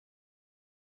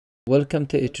Welcome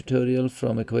to a tutorial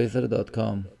from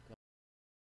Equaser.com.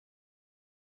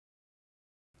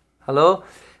 Hello,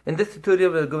 in this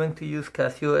tutorial we're going to use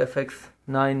Casio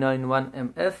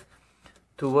Fx-991ms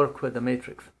to work with the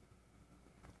matrix.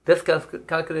 This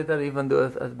calculator, even though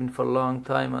it has been for a long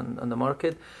time on the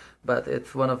market, but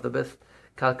it's one of the best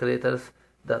calculators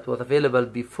that was available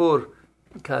before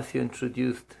Casio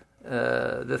introduced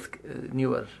this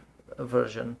newer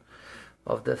version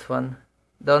of this one.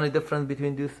 The only difference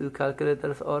between these two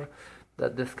calculators are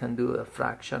that this can do a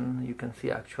fraction. You can see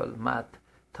actual math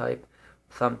type,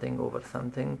 something over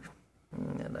something,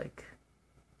 like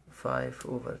 5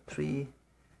 over 3.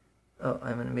 Oh,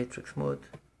 I'm in matrix mode,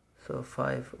 so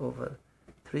 5 over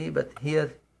 3, but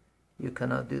here you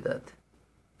cannot do that.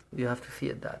 You have to see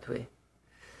it that way.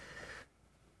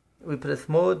 We press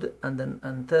mode and then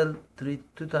until 2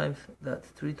 times, that's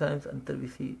 3 times, until we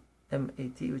see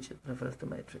MAT, which refers to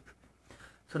matrix.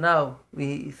 So now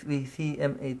we see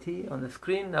MAT on the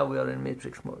screen. Now we are in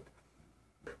matrix mode.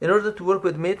 In order to work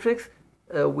with matrix,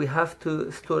 we have to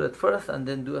store it first and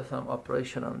then do some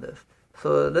operation on this.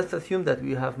 So let's assume that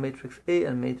we have matrix A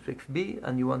and matrix B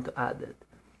and you want to add it.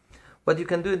 What you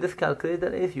can do in this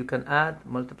calculator is you can add,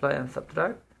 multiply and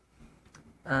subtract,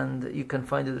 and you can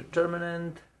find the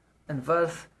determinant,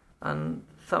 inverse, and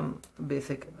some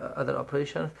basic other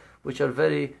operations which are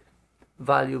very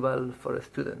valuable for a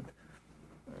student.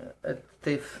 It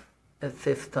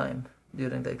saves time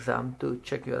during the exam to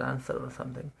check your answer or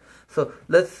something. So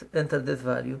let's enter this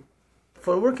value.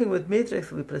 For working with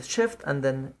matrix, we press shift and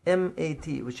then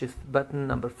MAT, which is button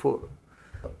number 4.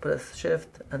 Press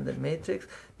shift and then matrix.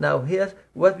 Now here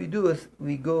what we do is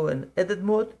we go in edit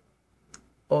mode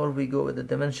or we go with the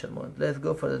dimension mode. Let's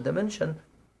go for the dimension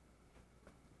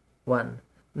 1.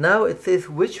 Now it says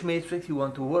which matrix you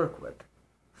want to work with.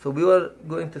 So we were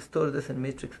going to store this in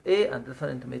matrix A and this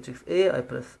one into matrix A. I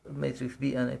press matrix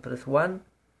B and I press 1,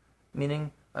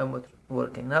 meaning I'm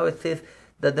working. Now it says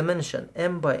the dimension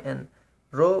M by N,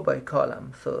 row by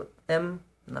column. So M,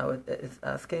 now it is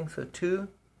asking, so 2,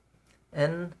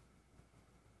 N,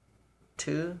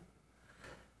 2.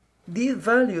 These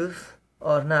values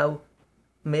are now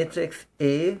matrix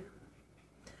A.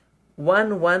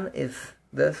 1, 1 is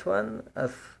this one,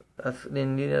 as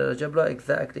in linear algebra,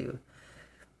 exactly.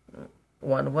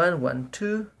 1, 1, 1,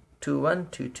 2, 2, 1,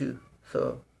 2, 2.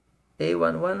 So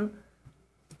A1, 1,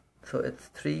 so it's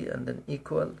 3 and then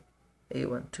equal.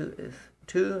 A1, 2 is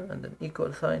 2 and then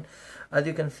equal sign. As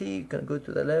you can see, you can go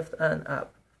to the left and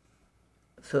up.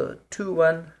 So 2,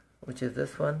 1, which is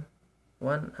this one,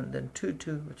 1, and then 2,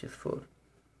 2, which is 4.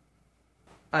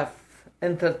 I've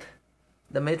entered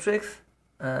the matrix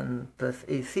and press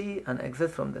AC and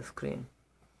exit from the screen.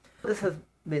 This has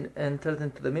been entered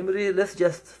into the memory. Let's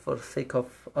just, for sake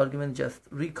of argument, just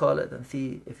recall it and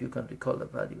see if you can recall the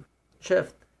value.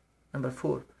 Shift number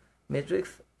 4,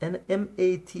 matrix and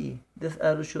MAT. This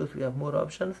arrow shows we have more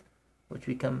options, which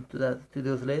we come to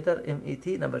those later. MAT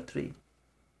number 3.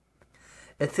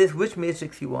 It says which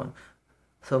matrix you want.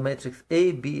 So matrix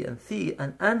A, B, and C.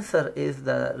 And answer is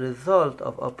the result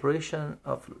of operation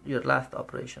of your last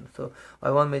operation. So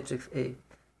I want matrix A.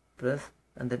 Press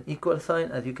and then equal sign.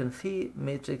 As you can see,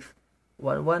 matrix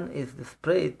 1, 1 is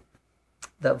displayed,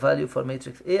 the value for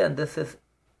matrix A, and this is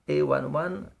A1,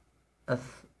 1 as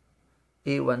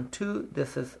A1, 2.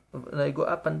 This is, when I go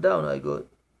up and down, I go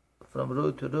from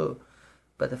row to row,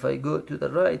 but if I go to the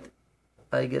right,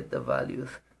 I get the values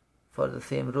for the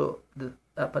same row, the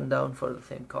up and down for the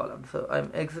same column. So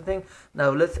I'm exiting.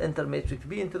 Now let's enter matrix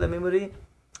B into the memory.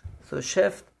 So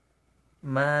shift,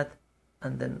 math,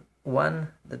 and then 1,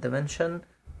 the dimension.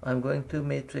 I'm going to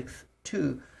matrix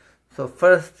 2. So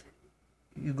first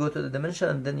you go to the dimension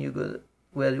and then you go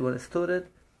where you want to store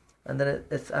it, and then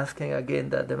it's asking again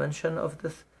the dimension of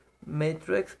this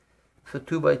matrix. So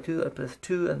 2 by 2, I press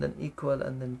 2 and then equal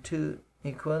and then 2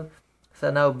 equal. So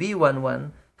now B1,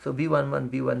 1, so B1, 1,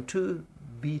 B1, 2,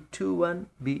 B2, 1,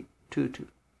 B2, 2.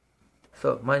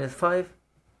 So minus 5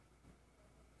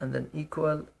 and then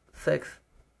equal 6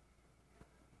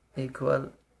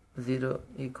 equal 0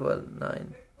 equal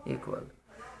 9 equal.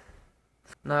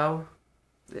 Now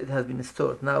it has been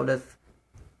stored. Now let's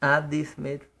add these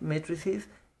matrices,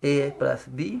 A plus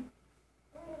B.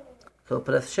 So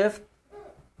press shift,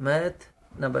 math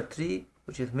number 3,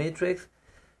 which is matrix.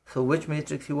 So which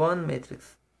matrix you want?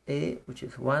 Matrix A, which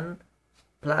is 1,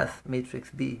 plus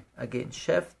matrix B. Again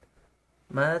shift,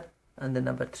 math, and then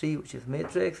number 3, which is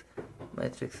matrix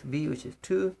B, which is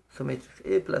 2. So matrix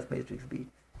A plus matrix B,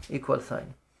 equal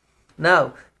sign.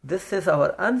 Now this is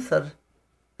our answer.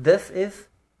 This is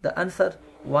the answer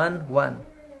 1, 1,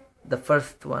 the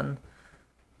first one.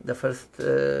 the first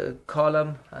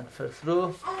column and first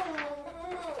row.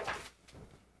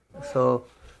 So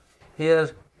here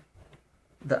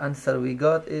the answer we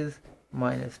got is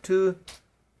 -2.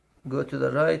 Go to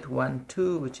the right, 1,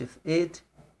 2, which is 8.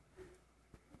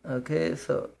 Okay,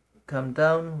 so come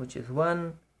down, which is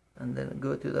 1, and then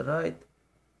go to the right,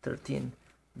 13.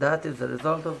 That is the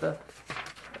result of the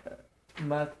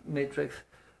math matrix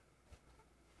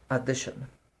addition.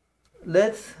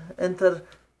 Let's enter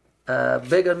a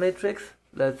bigger matrix.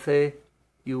 Let's say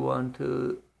you want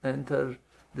to enter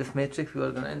this matrix. We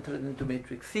are going to enter it into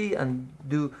matrix C and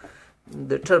do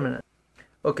determinant.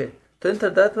 Okay, to enter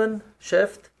that one,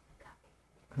 shift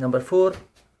number 4,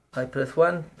 I press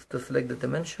 1 to select the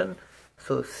dimension.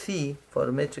 So C,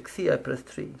 for matrix C, I press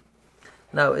 3.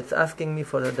 Now it's asking me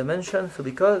for the dimension. So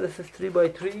because this is 3 by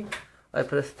 3, I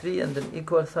press 3 and then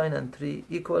equal sign and 3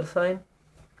 equal sign.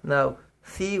 Now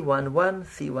C11,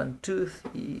 C12,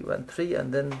 C13,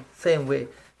 and then same way,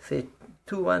 say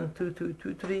 21, 22,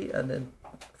 23, and then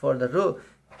for the row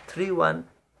 31,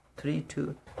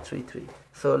 32, 33.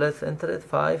 So let's enter it,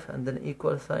 5 and then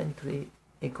equal sign, 3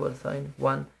 equal sign,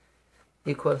 1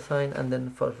 equal sign, and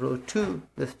then for row 2,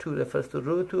 this 2 refers to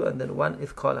row 2, and then 1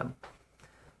 is column.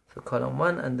 So column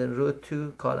 1 and then row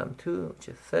 2, column 2, which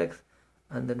is 6,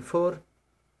 and then 4,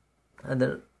 and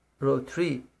then row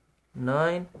 3,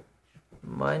 9,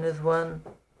 -1,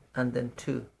 and then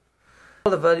 2.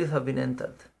 All the values have been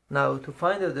entered. Now to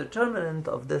find the determinant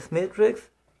of this matrix,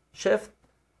 shift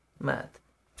math.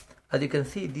 As you can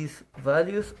see, these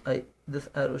values, this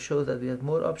arrow shows that we have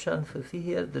more options. So see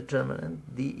here,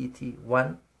 determinant, DET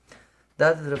 1.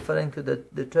 That is referring to the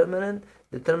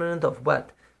determinant of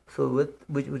what? So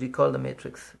which would you call the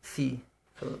matrix C?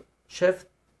 So shift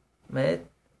math,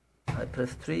 I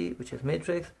press 3, which is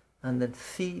matrix, and then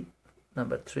C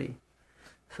number 3.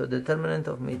 So determinant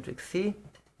of matrix C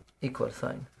equal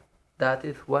sign. That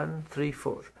is 1, 3,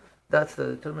 4. That's the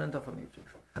determinant of a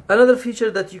matrix. Another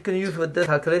feature that you can use with this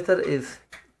calculator is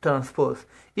transpose.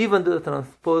 Even though the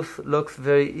transpose looks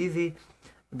very easy,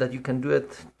 that you can do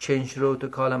it, change row to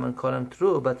column and column to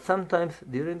row, but sometimes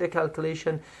during the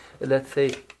calculation, let's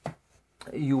say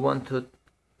you want to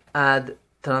add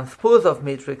transpose of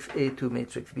matrix A to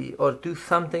matrix B, or do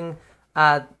something,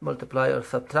 add, multiply, or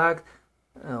subtract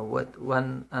with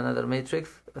another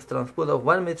matrix, a transpose of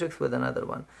one matrix with another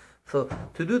one. So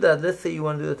to do that, let's say you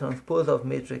want to do the transpose of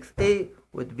matrix A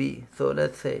with B. So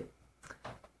let's say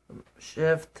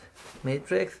shift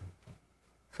matrix,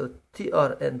 so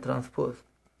TRN transpose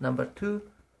number 2.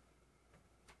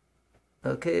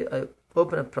 Okay, I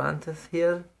open a parenthesis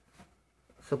here,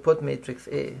 so put matrix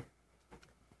A,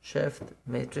 shift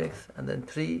matrix, and then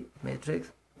 3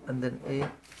 matrix, and then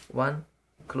A1,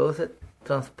 close it,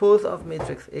 transpose of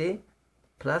matrix A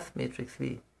plus matrix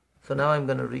B. So now I'm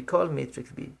going to recall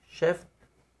matrix B, shift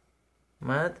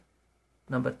math,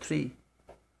 number 3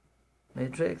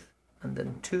 matrix, and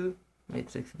then 2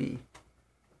 matrix B.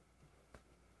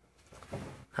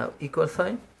 Now equal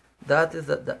sign, that is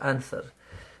the answer,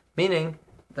 meaning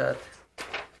that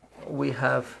we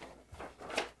have,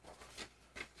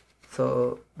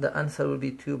 so the answer will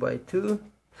be 2 by 2,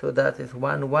 so that is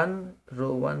 1, 1,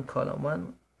 row 1, column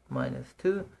 1,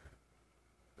 -2,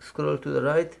 scroll to the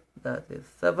right, that is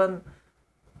 7,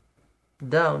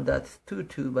 down, that's 2,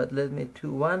 2, but let me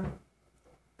 2, 1,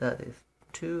 that is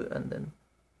 2, and then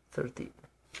 13.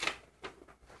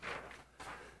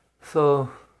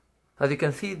 So as you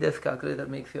can see, this calculator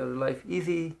makes your life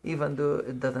easy, even though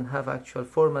it doesn't have actual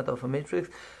format of a matrix.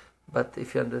 But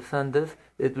if you understand this,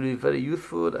 it will be very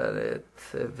useful, and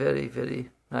it's a very,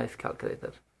 very nice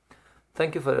calculator.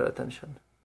 Thank you for your attention.